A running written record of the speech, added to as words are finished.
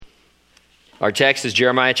Our text is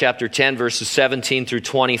Jeremiah chapter 10, verses 17 through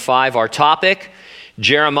 25. Our topic,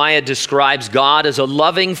 Jeremiah describes God as a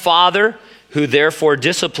loving father who therefore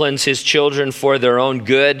disciplines his children for their own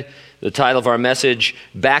good. The title of our message,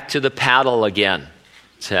 Back to the Paddle Again.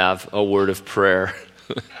 Let's have a word of prayer.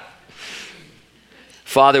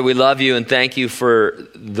 Father, we love you and thank you for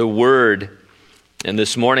the word. And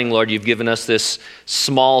this morning, Lord, you've given us this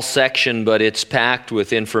small section, but it's packed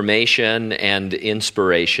with information and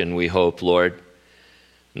inspiration, we hope, Lord.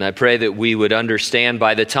 And I pray that we would understand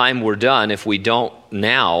by the time we're done, if we don't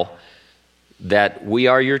now, that we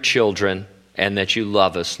are your children and that you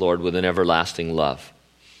love us, Lord, with an everlasting love.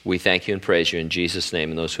 We thank you and praise you in Jesus'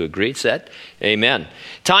 name. And those who agreed said, amen.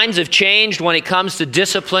 Times have changed when it comes to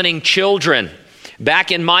disciplining children.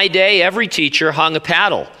 Back in my day, every teacher hung a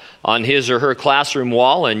paddle on his or her classroom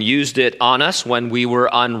wall and used it on us when we were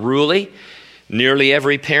unruly. Nearly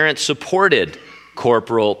every parent supported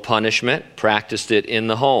corporal punishment, practiced it in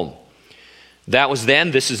the home. That was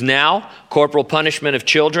then. This is now. Corporal punishment of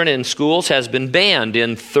children in schools has been banned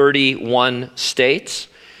in 31 states.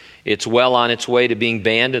 It's well on its way to being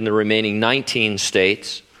banned in the remaining 19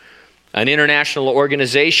 states. An international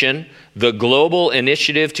organization, the Global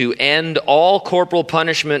Initiative to End All Corporal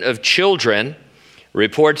Punishment of Children,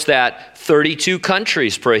 reports that 32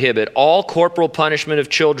 countries prohibit all corporal punishment of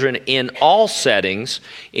children in all settings,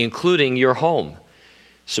 including your home.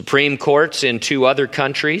 Supreme courts in 2 other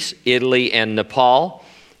countries, Italy and Nepal,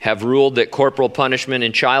 have ruled that corporal punishment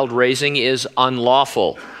in child raising is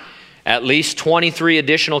unlawful. At least 23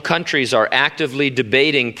 additional countries are actively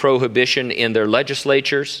debating prohibition in their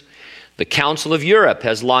legislatures. The Council of Europe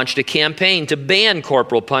has launched a campaign to ban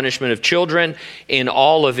corporal punishment of children in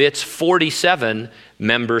all of its 47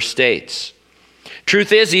 member states.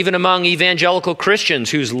 Truth is, even among evangelical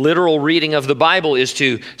Christians whose literal reading of the Bible is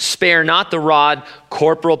to spare not the rod,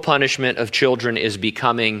 corporal punishment of children is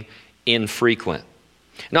becoming infrequent.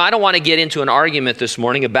 Now, I don't want to get into an argument this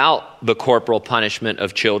morning about the corporal punishment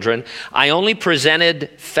of children. I only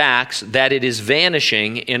presented facts that it is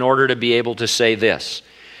vanishing in order to be able to say this.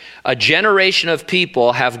 A generation of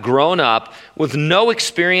people have grown up with no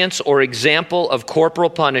experience or example of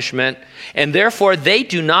corporal punishment, and therefore they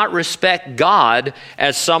do not respect God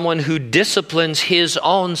as someone who disciplines his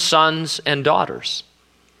own sons and daughters.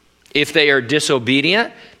 If they are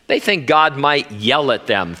disobedient, they think God might yell at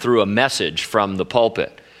them through a message from the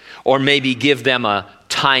pulpit, or maybe give them a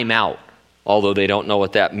timeout, although they don't know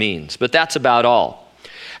what that means. But that's about all.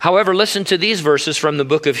 However, listen to these verses from the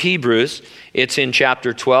book of Hebrews. It's in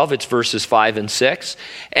chapter 12, it's verses 5 and 6.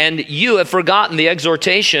 And you have forgotten the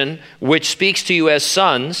exhortation which speaks to you as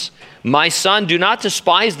sons. My son, do not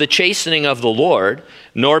despise the chastening of the Lord,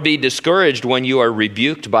 nor be discouraged when you are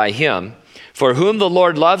rebuked by him. For whom the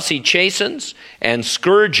Lord loves, he chastens and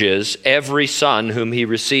scourges every son whom he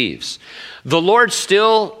receives. The Lord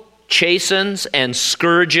still chastens and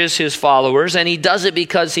scourges his followers, and he does it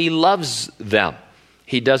because he loves them.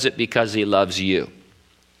 He does it because he loves you.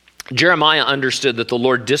 Jeremiah understood that the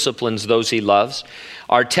Lord disciplines those he loves.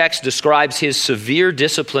 Our text describes his severe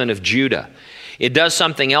discipline of Judah. It does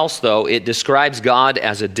something else, though. It describes God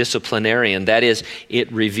as a disciplinarian. That is,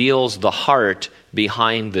 it reveals the heart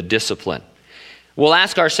behind the discipline. We'll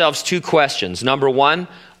ask ourselves 2 questions. Number 1,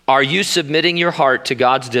 are you submitting your heart to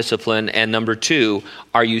God's discipline? And number 2,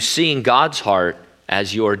 are you seeing God's heart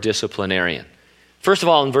as your disciplinarian? First of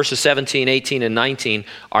all, in verses 17, 18, and 19,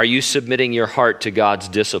 are you submitting your heart to God's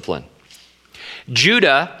discipline?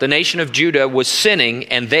 Judah, the nation of Judah, was sinning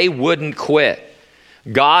and they wouldn't quit.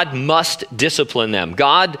 God must discipline them.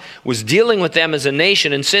 God was dealing with them as a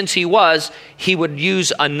nation, and since he would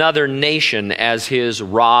use another nation as his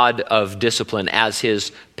rod of discipline, as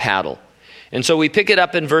his paddle. And so we pick it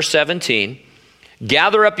up in verse 17.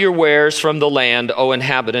 Gather up your wares from the land, O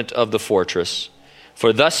inhabitant of the fortress.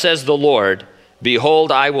 For thus says the Lord,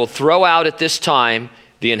 behold, I will throw out at this time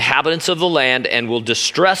the inhabitants of the land and will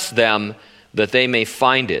distress them that they may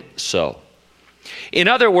find it so. In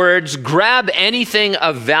other words, grab anything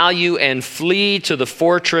of value and flee to the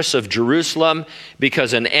fortress of Jerusalem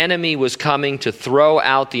because an enemy was coming to throw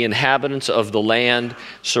out the inhabitants of the land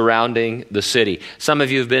surrounding the city. Some of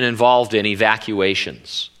you have been involved in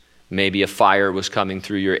evacuations. Maybe a fire was coming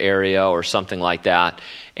through your area or something like that.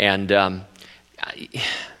 And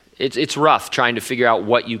it's rough trying to figure out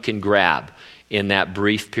what you can grab in that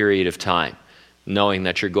brief period of time, knowing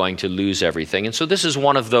that you're going to lose everything. And so this is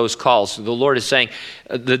one of those calls. The Lord is saying,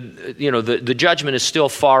 the judgment is still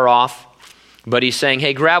far off, but he's saying,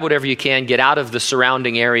 hey, grab whatever you can, get out of the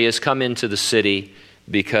surrounding areas, come into the city,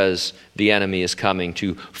 because the enemy is coming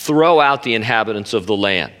to throw out the inhabitants of the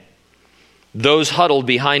land. those huddled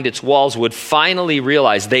behind its walls would finally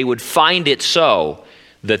realize, they would find it so,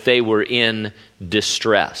 that they were in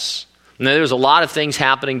distress. Now, there's a lot of things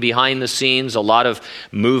happening behind the scenes, a lot of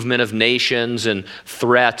movement of nations and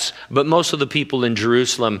threats, but most of the people in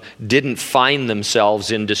Jerusalem didn't find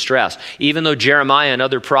themselves in distress. Even though Jeremiah and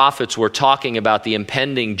other prophets were talking about the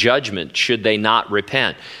impending judgment should they not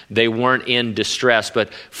repent, they weren't in distress.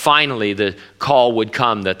 But finally, the call would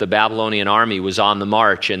come that the Babylonian army was on the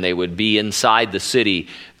march, and they would be inside the city,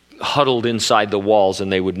 huddled inside the walls,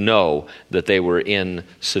 and they would know that they were in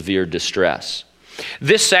severe distress.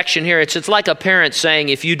 This section here, it's like a parent saying,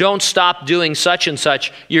 if you don't stop doing such and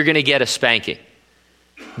such, you're going to get a spanking.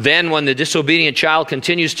 Then when the disobedient child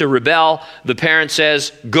continues to rebel, the parent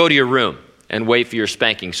says, go to your room and wait for your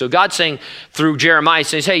spanking. So God's saying through Jeremiah,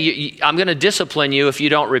 says, hey, I'm going to discipline you if you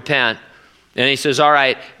don't repent. And he says, all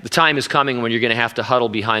right, the time is coming when you're going to have to huddle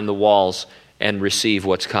behind the walls and receive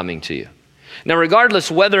what's coming to you. Now,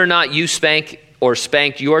 regardless whether or not you spank or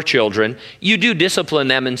spanked your children, you do discipline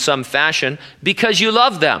them in some fashion because you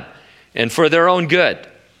love them and for their own good.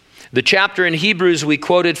 The chapter in Hebrews we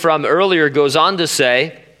quoted from earlier goes on to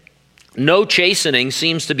say, no chastening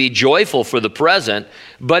seems to be joyful for the present,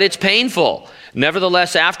 but it's painful.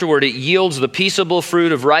 Nevertheless, afterward it yields the peaceable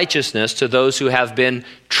fruit of righteousness to those who have been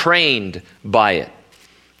trained by it.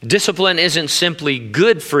 Discipline isn't simply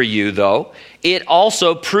good for you, though. It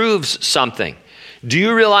also proves something. Do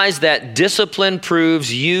you realize that discipline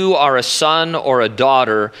proves you are a son or a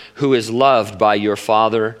daughter who is loved by your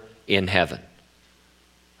Father in heaven?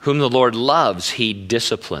 Whom the Lord loves, he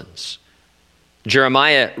disciplines.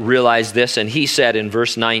 Jeremiah realized this, and he said in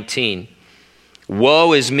verse 19,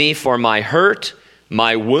 woe is me for my hurt,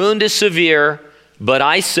 my wound is severe, but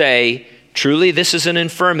I say, truly this is an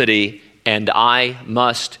infirmity, and I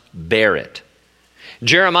must bear it.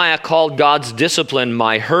 Jeremiah called God's discipline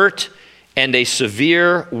my hurt and a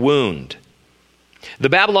severe wound. The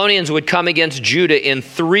Babylonians would come against Judah in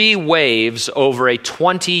 3 waves over a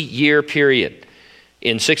 20-year period.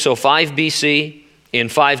 In 605 BC, in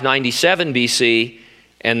 597 BC,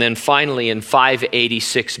 and then finally in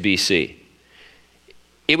 586 BC.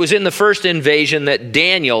 It was in the first invasion that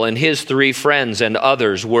Daniel and his 3 friends and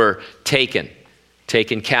others were taken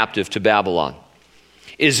captive to Babylon.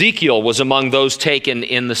 Ezekiel was among those taken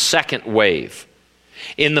in the second wave.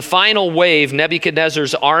 In the final wave,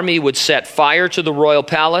 Nebuchadnezzar's army would set fire to the royal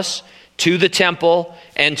palace, to the temple,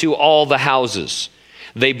 and to all the houses.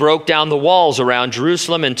 They broke down the walls around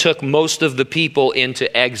Jerusalem and took most of the people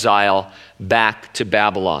into exile back to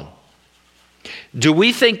Babylon. Do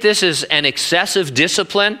we think this is an excessive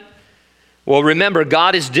discipline? Well, remember,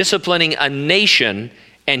 God is disciplining a nation,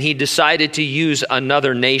 and he decided to use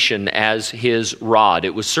another nation as his rod.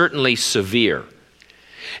 It was certainly severe.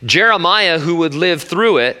 Jeremiah, who would live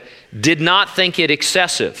through it, did not think it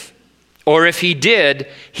excessive. Or if he did,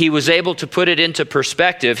 he was able to put it into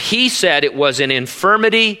perspective. He said it was an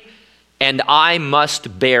infirmity and I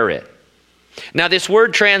must bear it. Now, this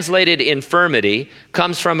word translated infirmity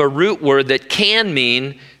comes from a root word that can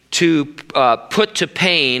mean to put to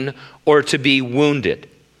pain or to be wounded.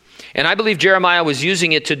 And I believe Jeremiah was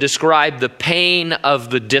using it to describe the pain of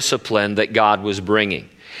the discipline that God was bringing.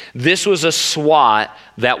 This was a swat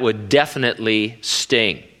that would definitely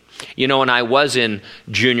sting. You know, when I was in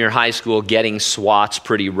junior high school getting swats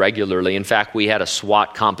pretty regularly, in fact, we had a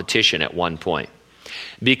SWAT competition at one point,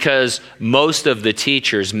 because most of the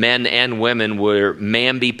teachers, men and women, were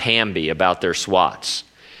mamby-pamby about their swats.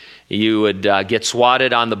 You would get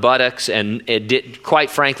swatted on the buttocks, and it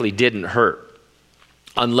quite frankly didn't hurt,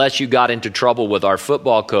 unless you got into trouble with our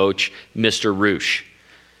football coach, Mr. Roosh.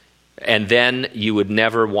 And then you would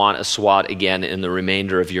never want a swat again in the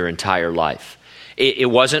remainder of your entire life. It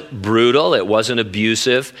wasn't brutal, it wasn't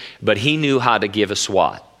abusive, but he knew how to give a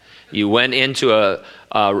swat. You went into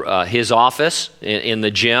his office in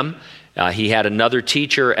the gym. He had another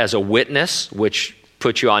teacher as a witness, which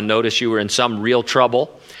put you on notice you were in some real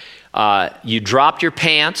trouble. You dropped your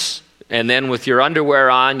pants, and then with your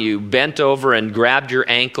underwear on, you bent over and grabbed your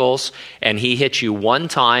ankles, and he hit you one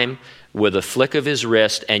time with a flick of his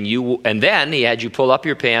wrist, and then he had you pull up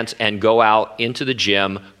your pants and go out into the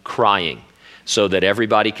gym crying so that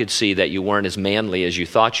everybody could see that you weren't as manly as you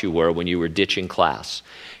thought you were when you were ditching class.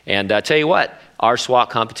 And I tell you what, our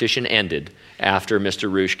SWAT competition ended after Mr.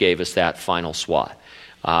 Roosh gave us that final SWAT.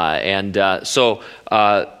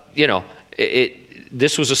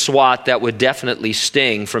 this was a swat that would definitely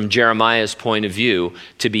sting from Jeremiah's point of view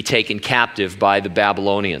to be taken captive by the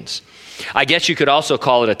Babylonians. I guess you could also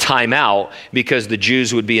call it a timeout because the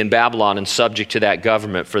Jews would be in Babylon and subject to that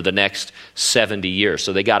government for the next 70 years.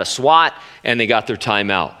 So they got a swat and they got their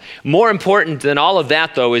timeout. More important than all of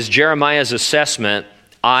that, though, is Jeremiah's assessment,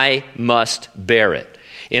 I must bear it.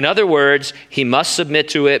 In other words, he must submit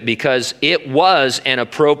to it because it was an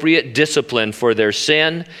appropriate discipline for their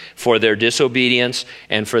sin, for their disobedience,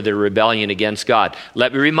 and for their rebellion against God.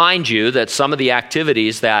 Let me remind you that some of the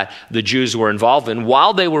activities that the Jews were involved in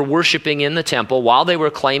while they were worshiping in the temple, while they were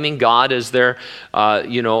claiming God as their,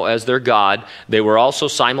 as their God, they were also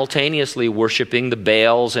simultaneously worshiping the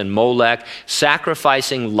Baals and Molech,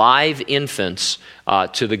 sacrificing live infants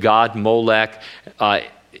to the god Molech,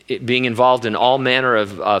 being involved in all manner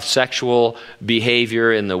of sexual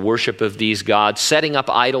behavior in the worship of these gods, setting up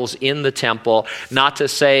idols in the temple,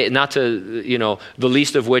 the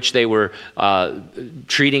least of which they were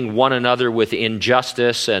treating one another with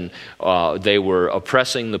injustice, and they were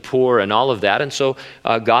oppressing the poor and all of that. And so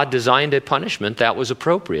God designed a punishment that was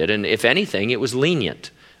appropriate. And if anything, it was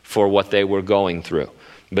lenient for what they were going through.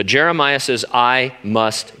 But Jeremiah says, I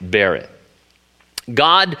must bear it.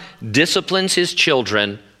 God disciplines his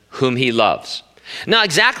children whom he loves. Now,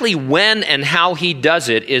 exactly when and how he does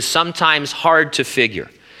it is sometimes hard to figure.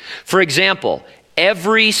 For example,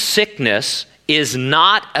 every sickness is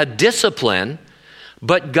not a discipline,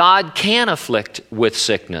 but God can afflict with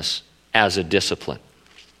sickness as a discipline.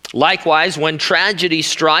 Likewise, when tragedy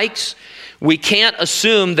strikes, we can't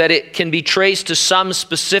assume that it can be traced to some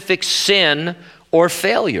specific sin or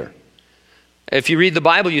failure. If you read the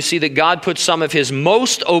Bible, you see that God puts some of his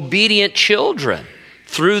most obedient children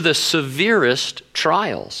through the severest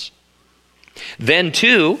trials. Then,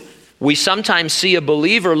 too, we sometimes see a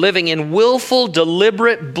believer living in willful,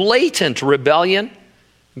 deliberate, blatant rebellion.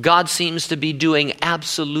 God seems to be doing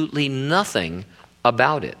absolutely nothing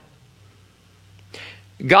about it.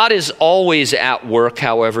 God is always at work,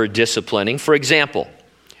 however, disciplining. For example,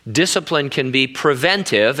 discipline can be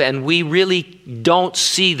preventive, and we really don't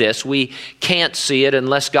see this. We can't see it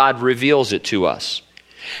unless God reveals it to us.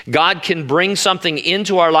 God can bring something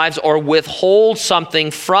into our lives or withhold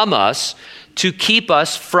something from us to keep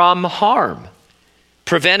us from harm.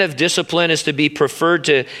 Preventive discipline is to be preferred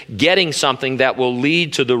to getting something that will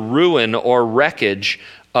lead to the ruin or wreckage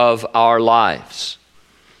of our lives.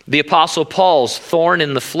 The Apostle Paul's thorn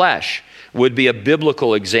in the flesh would be a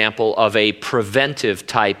biblical example of a preventive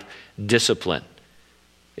type discipline.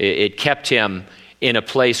 It kept him in a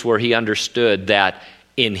place where he understood that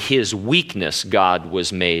in his weakness, God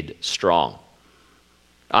was made strong.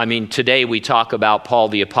 I mean, today we talk about Paul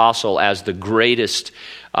the Apostle as the greatest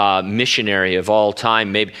missionary of all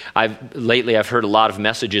time. Lately I've heard a lot of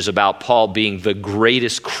messages about Paul being the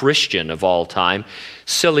greatest Christian of all time.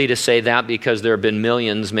 Silly to say that because there have been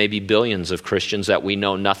millions, maybe billions of Christians that we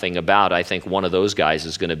know nothing about. I think one of those guys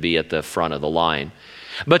is going to be at the front of the line.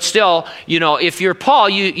 But still, if you're Paul,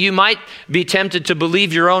 you might be tempted to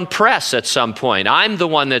believe your own press at some point. I'm the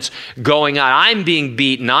one that's going on. I'm being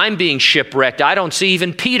beaten. I'm being shipwrecked. I don't see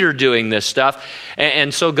even Peter doing this stuff.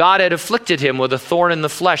 And so God had afflicted him with a thorn in the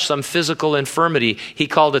flesh, some physical infirmity. He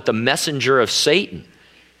called it the messenger of Satan.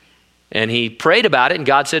 And he prayed about it, and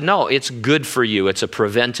God said, no, it's good for you. It's a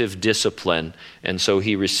preventive discipline. And so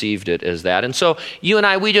he received it as that. And so you and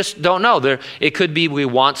I, we just don't know. It could be we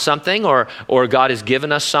want something or God has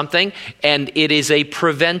given us something, and it is a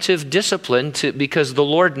preventive discipline because the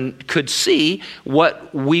Lord could see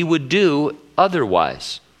what we would do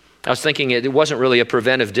otherwise. I was thinking it wasn't really a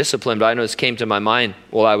preventive discipline, but I know this came to my mind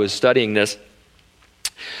while I was studying this.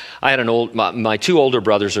 I had my two older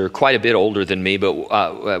brothers are quite a bit older than me, but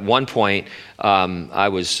at one point I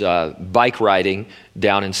was bike riding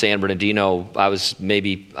down in San Bernardino. I was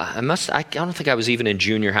I don't think I was even in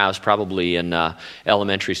junior high. I was probably in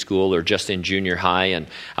elementary school or just in junior high, and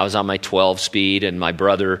I was on my 12 speed, and my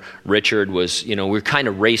brother Richard was, we were kind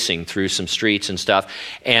of racing through some streets and stuff,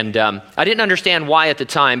 and I didn't understand why at the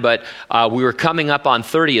time, but we were coming up on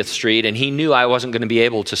 30th Street, and he knew I wasn't going to be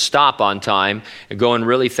able to stop on time, going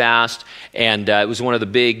really fast, and it was one of the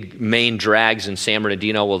big main drags in San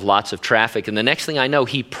Bernardino with lots of traffic, and the next thing I know,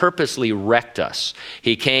 he purposely wrecked us.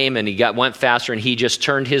 He came and he went faster, and he just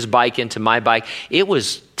turned his bike into my bike. It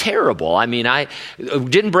was terrible. I mean, I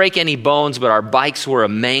didn't break any bones, but our bikes were a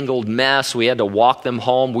mangled mess. We had to walk them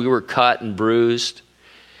home. We were cut and bruised.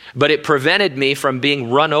 But it prevented me from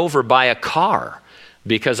being run over by a car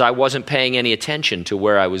because I wasn't paying any attention to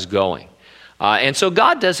where I was going. And so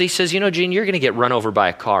God does, he says, Gene, you're going to get run over by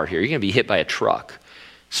a car here. You're going to be hit by a truck.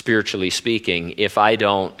 spiritually speaking, if I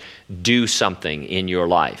don't do something in your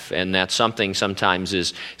life. And that something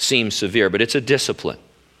sometimes seems severe, but it's a discipline.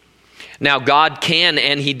 Now, God can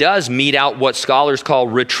and he does mete out what scholars call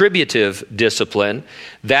retributive discipline.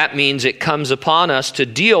 That means it comes upon us to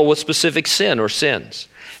deal with specific sin or sins.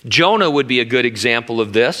 Jonah would be a good example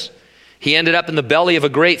of this. He ended up in the belly of a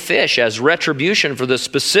great fish as retribution for the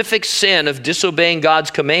specific sin of disobeying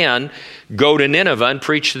God's command, go to Nineveh and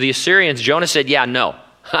preach to the Assyrians. Jonah said, yeah, no,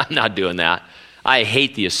 I'm not doing that. I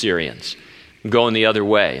hate the Assyrians. I'm going the other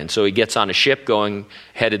way. And so he gets on a ship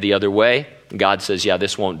headed the other way. God says, yeah,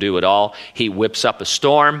 this won't do at all. He whips up a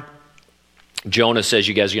storm. Jonah says,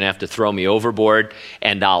 you guys are going to have to throw me overboard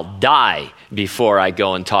and I'll die before I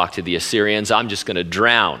go and talk to the Assyrians. I'm just going to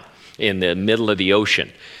drown in the middle of the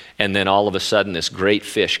ocean. And then all of a sudden this great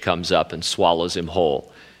fish comes up and swallows him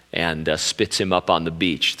whole and spits him up on the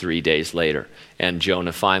beach 3 days later. And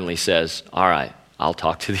Jonah finally says, all right, I'll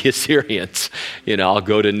talk to the Assyrians. I'll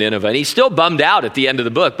go to Nineveh. And he's still bummed out at the end of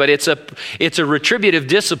the book, but it's a retributive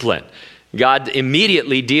discipline. God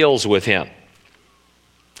immediately deals with him.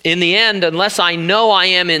 In the end, unless I know I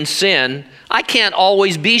am in sin, I can't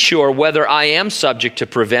always be sure whether I am subject to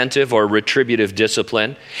preventive or retributive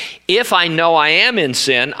discipline. If I know I am in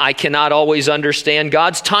sin, I cannot always understand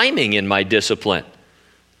God's timing in my discipline.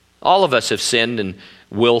 All of us have sinned in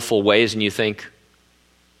willful ways, and you think,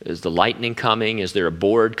 is the lightning coming? Is there a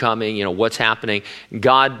board coming? What's happening?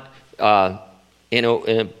 God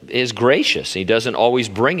is gracious. He doesn't always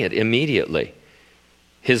bring it immediately.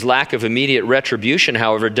 His lack of immediate retribution,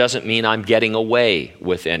 however, doesn't mean I'm getting away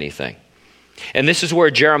with anything. And this is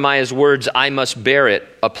where Jeremiah's words, I must bear it,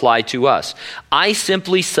 apply to us. I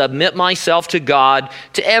simply submit myself to God,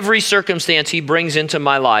 to every circumstance he brings into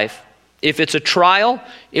my life. If it's a trial,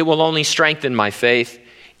 it will only strengthen my faith.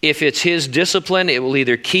 If it's his discipline, it will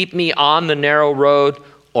either keep me on the narrow road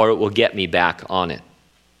or it will get me back on it.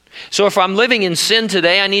 So if I'm living in sin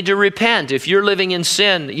today, I need to repent. If you're living in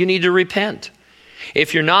sin, you need to repent.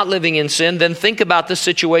 If you're not living in sin, then think about the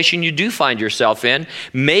situation you do find yourself in.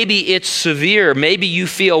 Maybe it's severe. Maybe you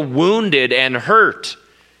feel wounded and hurt.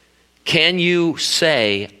 Can you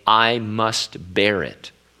say, I must bear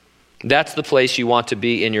it? That's the place you want to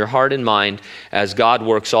be in your heart and mind as God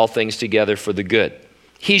works all things together for the good.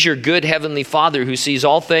 He's your good heavenly Father who sees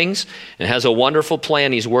all things and has a wonderful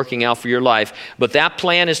plan he's working out for your life. But that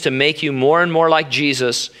plan is to make you more and more like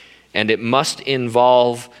Jesus, and it must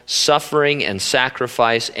involve suffering and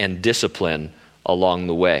sacrifice and discipline along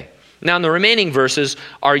the way. Now, in the remaining verses,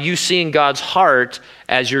 are you seeing God's heart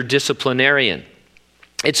as your disciplinarian?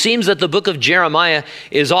 It seems that the book of Jeremiah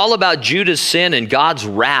is all about Judah's sin and God's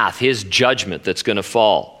wrath, his judgment that's going to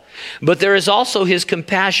fall. But there is also his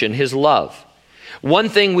compassion, his love. One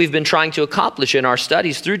thing we've been trying to accomplish in our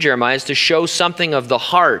studies through Jeremiah is to show something of the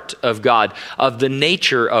heart of God, of the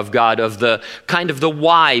nature of God, of the kind of the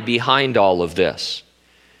why behind all of this.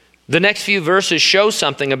 The next few verses show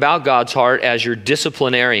something about God's heart as your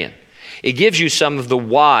disciplinarian. It gives you some of the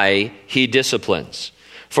why he disciplines.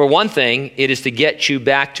 For one thing, it is to get you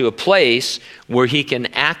back to a place where he can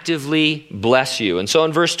actively bless you. And so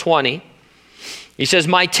in verse 20, he says,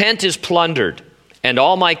 my tent is plundered and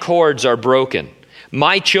all my cords are broken.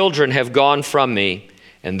 My children have gone from me,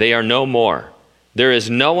 and they are no more. There is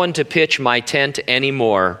no one to pitch my tent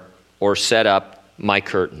anymore or set up my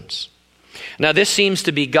curtains. Now, this seems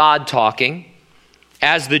to be God talking.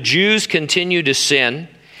 As the Jews continue to sin,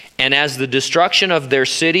 and as the destruction of their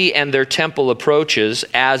city and their temple approaches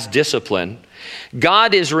as discipline,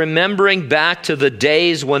 God is remembering back to the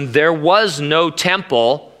days when there was no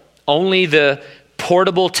temple, only the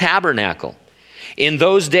portable tabernacle. In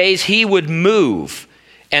those days, he would move,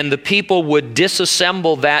 and the people would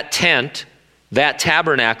disassemble that tent, that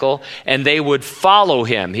tabernacle, and they would follow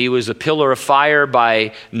him. He was a pillar of fire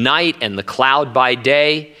by night and the cloud by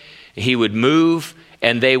day. He would move,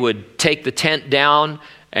 and they would take the tent down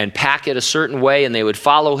and pack it a certain way, and they would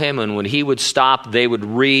follow him, and when he would stop, they would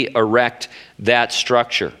re-erect that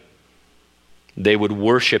structure. They would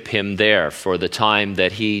worship him there for the time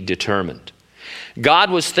that he determined.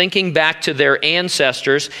 God was thinking back to their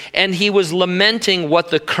ancestors, and he was lamenting what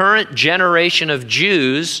the current generation of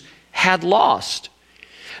Jews had lost.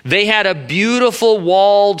 They had a beautiful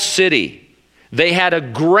walled city. They had a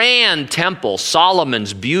grand temple,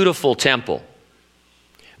 Solomon's beautiful temple.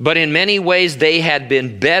 But in many ways, they had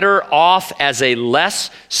been better off as a less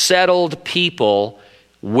settled people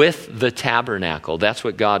with the tabernacle. That's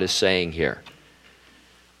what God is saying here.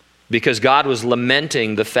 Because God was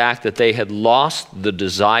lamenting the fact that they had lost the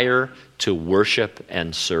desire to worship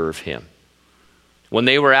and serve him. When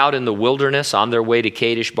they were out in the wilderness on their way to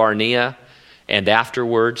Kadesh Barnea, and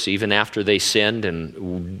afterwards, even after they sinned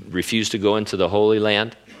and refused to go into the Holy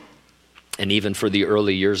Land, and even for the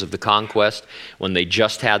early years of the conquest, when they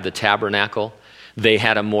just had the tabernacle, they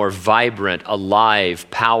had a more vibrant, alive,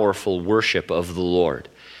 powerful worship of the Lord.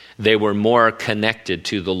 They were more connected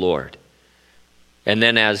to the Lord. And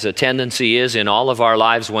then, as a tendency is in all of our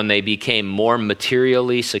lives, when they became more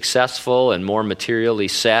materially successful and more materially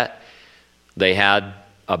set, they had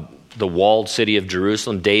the walled city of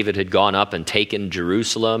Jerusalem. David had gone up and taken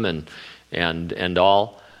Jerusalem and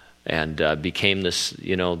all, and became this,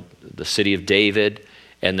 the city of David.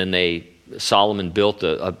 And then Solomon built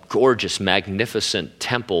a gorgeous, magnificent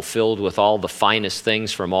temple filled with all the finest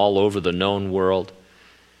things from all over the known world.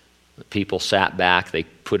 The people sat back, they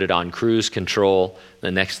put it on cruise control. The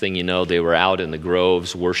next thing you know, they were out in the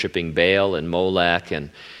groves worshiping Baal and Molech and,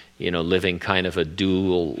 living kind of a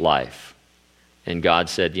dual life. And God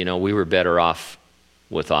said, we were better off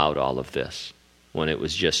without all of this when it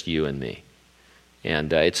was just you and me.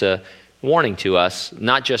 And it's a warning to us,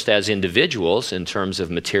 not just as individuals in terms of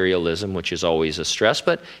materialism, which is always a stress,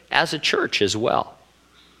 but as a church as well.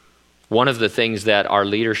 One of the things that our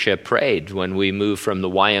leadership prayed when we moved from the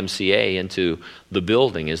YMCA into the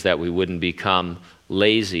building is that we wouldn't become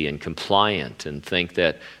lazy and compliant and think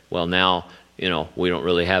that, well, now, we don't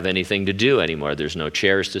really have anything to do anymore. There's no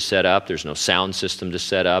chairs to set up. There's no sound system to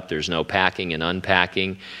set up. There's no packing and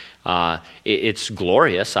unpacking. It's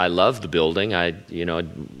glorious. I love the building.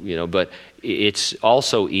 But it's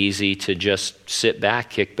also easy to just sit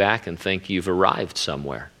back, kick back, and think you've arrived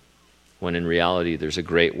somewhere, when in reality there's a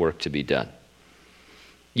great work to be done.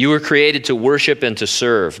 You were created to worship and to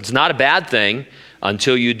serve. It's not a bad thing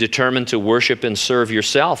until you determine to worship and serve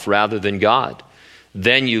yourself rather than God.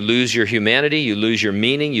 Then you lose your humanity, you lose your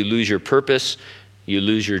meaning, you lose your purpose, you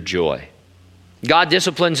lose your joy. God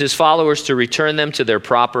disciplines his followers to return them to their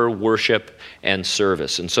proper worship and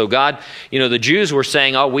service. And so God, the Jews were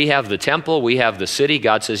saying, we have the temple, we have the city.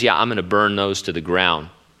 God says, I'm going to burn those to the ground.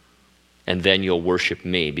 And then you'll worship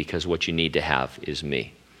me, because what you need to have is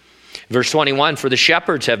me. Verse 21, for the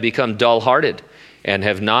shepherds have become dull-hearted and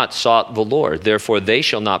have not sought the Lord. Therefore they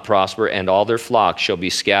shall not prosper, and all their flocks shall be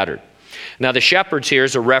scattered. Now the shepherds here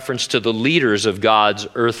is a reference to the leaders of God's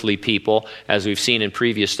earthly people. As we've seen in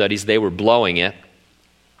previous studies, they were blowing it.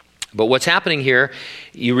 But what's happening here,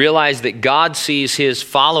 you realize that God sees his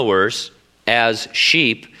followers as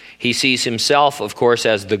sheep. He sees himself, of course,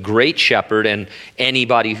 as the great shepherd, and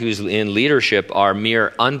anybody who's in leadership are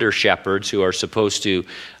mere under-shepherds who are supposed to,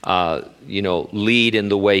 lead in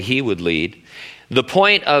the way he would lead. The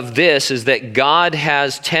point of this is that God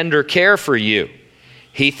has tender care for you.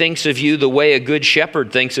 He thinks of you the way a good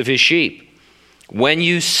shepherd thinks of his sheep. When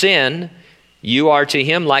you sin, you are to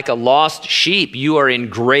him like a lost sheep. You are in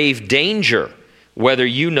grave danger, whether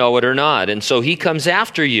you know it or not. And so he comes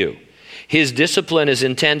after you. His discipline is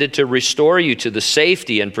intended to restore you to the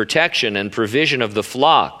safety and protection and provision of the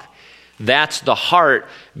flock. That's the heart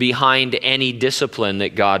behind any discipline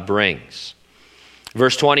that God brings.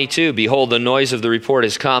 Verse 22, behold, the noise of the report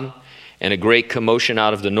has come, and a great commotion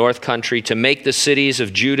out of the north country, to make the cities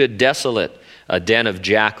of Judah desolate, a den of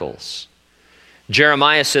jackals.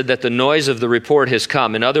 Jeremiah said that the noise of the report has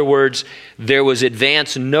come. In other words, there was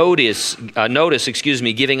advance notice,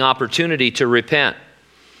 giving opportunity to repent.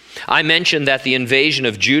 I mentioned that the invasion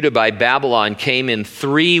of Judah by Babylon came in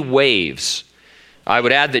 3 waves. I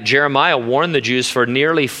would add that Jeremiah warned the Jews for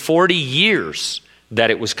nearly 40 years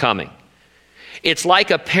that it was coming. It's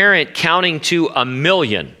like a parent counting to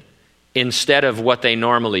 1,000,000 instead of what they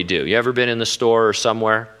normally do. You ever been in the store or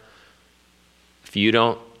somewhere? If you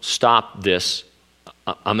don't stop this,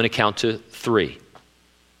 I'm going to count to 3.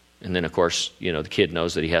 And then, of course, the kid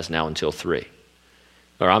knows that he has now until 3.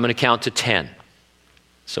 Or I'm going to count to 10.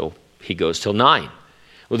 So he goes till 9.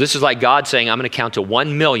 Well, this is like God saying, I'm going to count to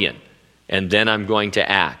 1,000,000, and then I'm going to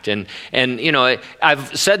act. And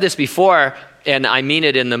I've said this before, and I mean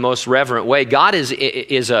it in the most reverent way. God he's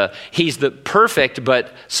the perfect,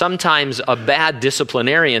 but sometimes a bad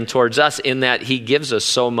disciplinarian towards us, in that he gives us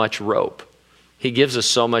so much rope. He gives us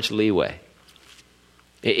so much leeway.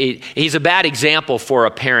 He's a bad example for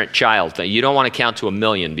a parent-child thing. You don't want to count to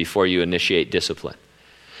 1,000,000 before you initiate discipline.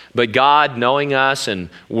 But God, knowing us and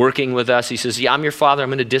working with us, he says, I'm your father, I'm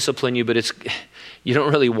going to discipline you, but you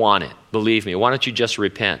don't really want it. Believe me. Why don't you just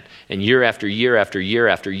repent? And year after year after year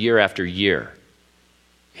after year after year,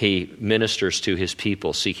 he ministers to his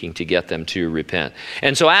people, seeking to get them to repent.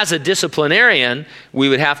 And so as a disciplinarian, we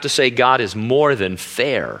would have to say God is more than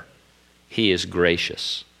fair. He is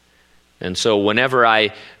gracious. And so whenever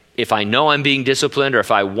if I know I'm being disciplined, or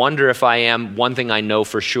if I wonder if I am, one thing I know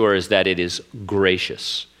for sure is that it is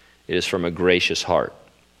gracious. It is from a gracious heart.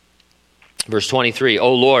 Verse 23,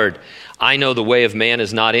 O Lord, I know the way of man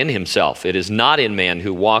is not in himself. It is not in man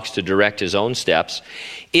who walks to direct his own steps.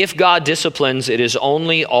 If God disciplines, it is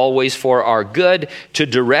only always for our good, to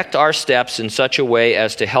direct our steps in such a way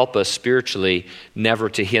as to help us spiritually, never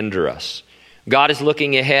to hinder us. God is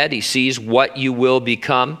looking ahead. He sees what you will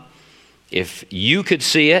become. If you could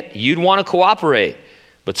see it, you'd want to cooperate.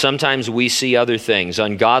 But sometimes we see other things,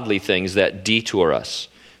 ungodly things that detour us.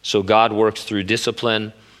 So God works through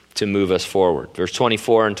discipline to move us forward. Verse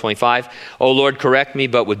 24 and 25, O Lord, correct me,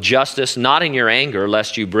 but with justice, not in your anger,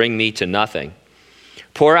 lest you bring me to nothing.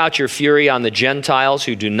 Pour out your fury on the Gentiles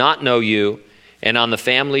who do not know you, and on the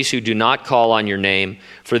families who do not call on your name,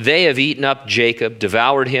 for they have eaten up Jacob,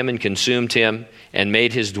 devoured him and consumed him, and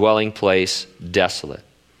made his dwelling place desolate.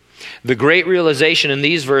 The great realization in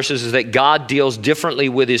these verses is that God deals differently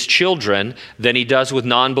with his children than he does with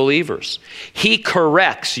non-believers. He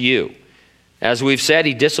corrects you. As we've said,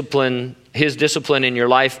 his discipline in your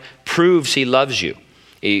life proves he loves you.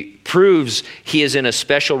 It proves he is in a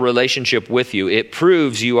special relationship with you. It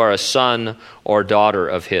proves you are a son or daughter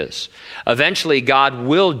of his. Eventually, God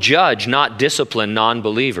will judge, not discipline,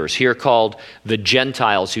 non-believers, here called the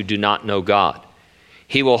Gentiles who do not know God.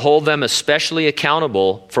 He will hold them especially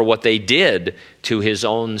accountable for what they did to his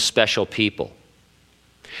own special people.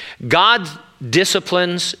 God's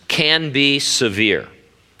disciplines can be severe.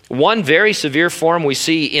 One very severe form we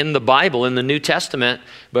see in the Bible, in the New Testament,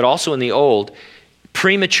 but also in the Old,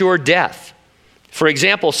 premature death. For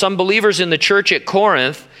example, some believers in the church at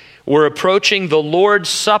Corinth were approaching the Lord's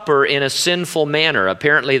Supper in a sinful manner.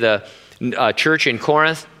 Apparently the church in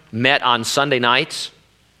Corinth met on Sunday nights,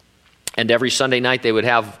 and every Sunday night they would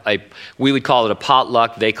have we would call it a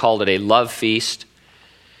potluck, they called it a love feast,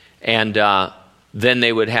 and then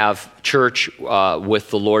they would have church with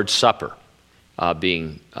the Lord's Supper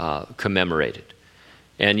being commemorated.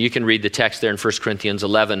 And you can read the text there in 1 Corinthians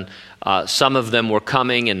 11. Some of them were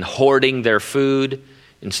coming and hoarding their food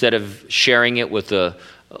instead of sharing it with the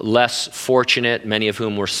less fortunate, many of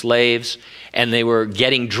whom were slaves, and they were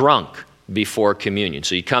getting drunk before communion.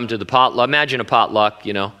 So you come to the potluck, imagine a potluck,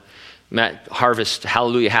 harvest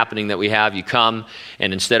hallelujah happening that we have. You come,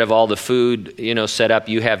 and instead of all the food, set up,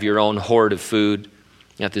 you have your own hoard of food.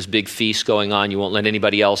 You got this big feast going on. You won't let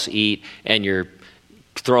anybody else eat, and you're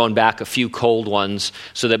throwing back a few cold ones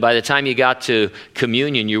so that by the time you got to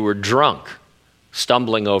communion, you were drunk,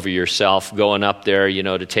 stumbling over yourself, going up there,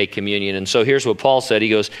 to take communion. And so here's what Paul said. He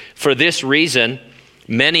goes, for this reason,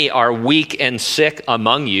 many are weak and sick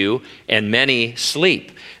among you, and many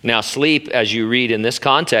sleep. Now, sleep, as you read in this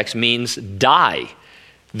context, means die.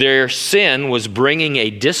 Their sin was bringing a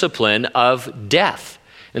discipline of death.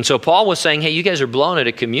 And so Paul was saying, hey, you guys are blown at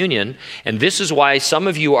a communion, and this is why some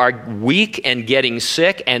of you are weak and getting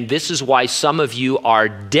sick, and this is why some of you are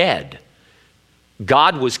dead.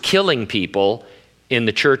 God was killing people in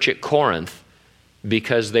the church at Corinth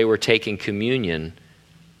because they were taking communion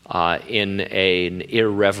in an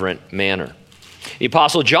irreverent manner. The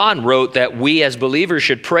Apostle John wrote that we as believers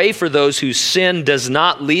should pray for those whose sin does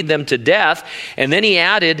not lead them to death, and then he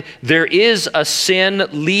added, there is a sin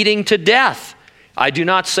leading to death. I do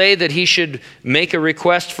not say that he should make a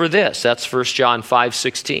request for this. That's 1 John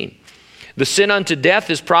 5:16. The sin unto death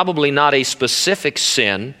is probably not a specific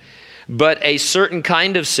sin, but a certain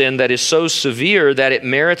kind of sin that is so severe that it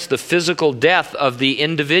merits the physical death of the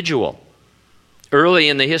individual. Early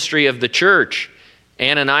in the history of the church,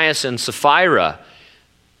 Ananias and Sapphira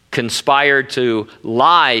conspired to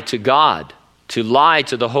lie to God, to lie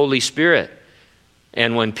to the Holy Spirit.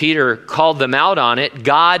 And when Peter called them out on it,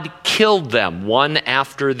 God killed them one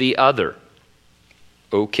after the other.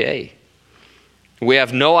 Okay. We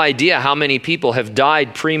have no idea how many people have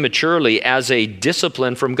died prematurely as a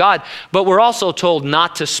discipline from God, but we're also told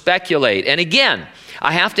not to speculate. And again,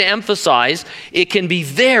 I have to emphasize, it can be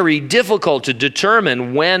very difficult to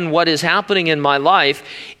determine when what is happening in my life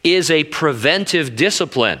is a preventive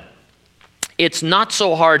discipline. It's not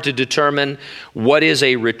so hard to determine what is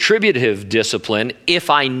a retributive discipline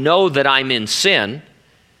if I know that I'm in sin.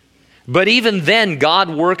 But even then, God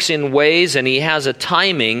works in ways and he has a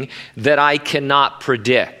timing that I cannot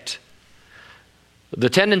predict.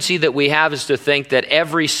 The tendency that we have is to think that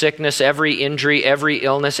every sickness, every injury, every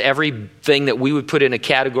illness, everything that we would put in a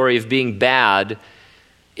category of being bad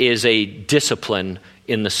is a discipline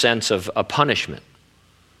in the sense of a punishment.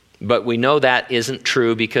 But we know that isn't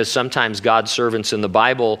true because sometimes God's servants in the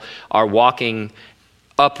Bible are walking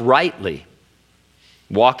uprightly,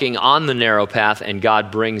 walking on the narrow path, and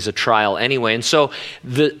God brings a trial anyway. And so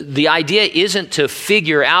the idea isn't to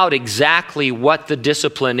figure out exactly what the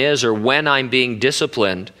discipline is or when I'm being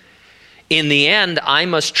disciplined, In the end, I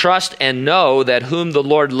must trust and know that whom the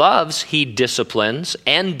Lord loves, he disciplines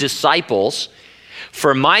and disciples.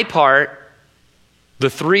 For my part, the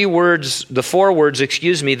four words,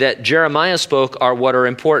 that Jeremiah spoke are what are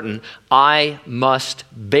important. I must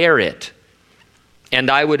bear it. And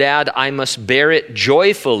I would add, I must bear it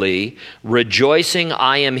joyfully, rejoicing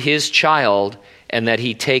I am his child, and that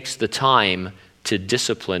he takes the time to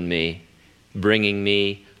discipline me, bringing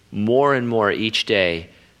me more and more each day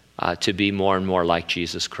to be more and more like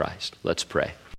Jesus Christ. Let's pray.